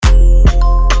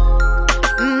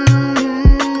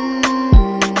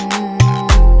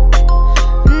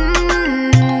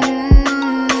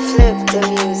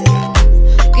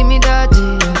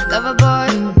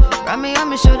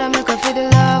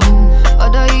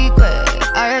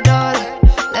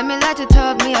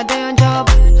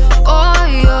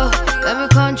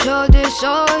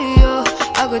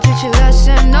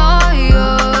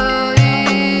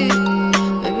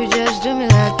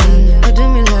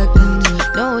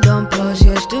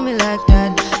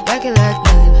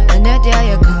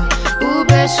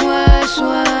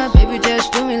swear, baby,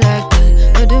 just do me like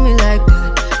that. Oh, do me like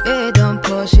that. Yeah, don't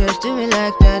pause, just do me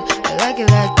like that. I like it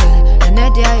like that. And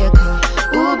that day I call.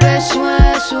 Ooh, babe, swear.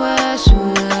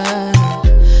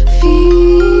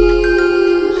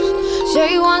 Feels. Sure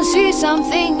you wanna see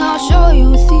something? I'll show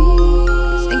you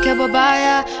things. In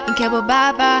Kebabaya, in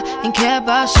Kebababa, in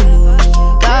Kebasu.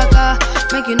 Gaga,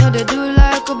 make you know they do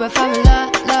like Uber family. La,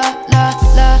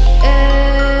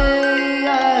 hey,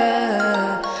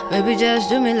 yeah. Baby, just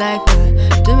do me like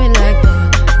that. Do me like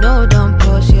that. No, don't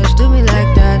pause, just do me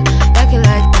like that. Like it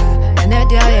like that. And that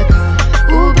day I call.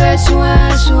 Ooh, babe, swear.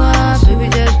 Baby,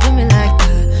 just do me like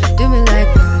that. Do me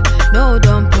like that. No,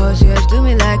 don't pause, just do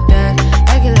me like that.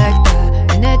 Like it like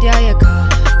that. And that day I call.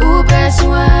 Ooh, babe,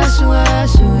 swear.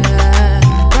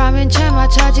 Ramen chain, my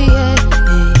charge, yeah.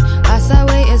 As I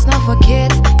wait, it's not for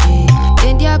kids.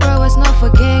 India, bro, it's not for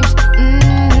games.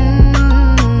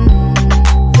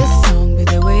 This song be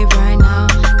the wave right now.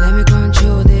 Let me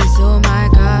control this, oh my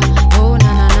god. Oh,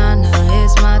 na,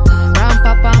 it's my time. Ram,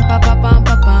 pa,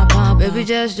 pam. Baby,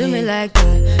 just do me like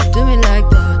that. Do me like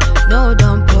that. No,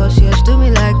 don't pause, just do me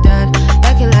like that.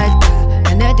 Like it like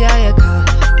that. And that day I call.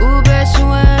 Ooh, babe,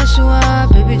 swear.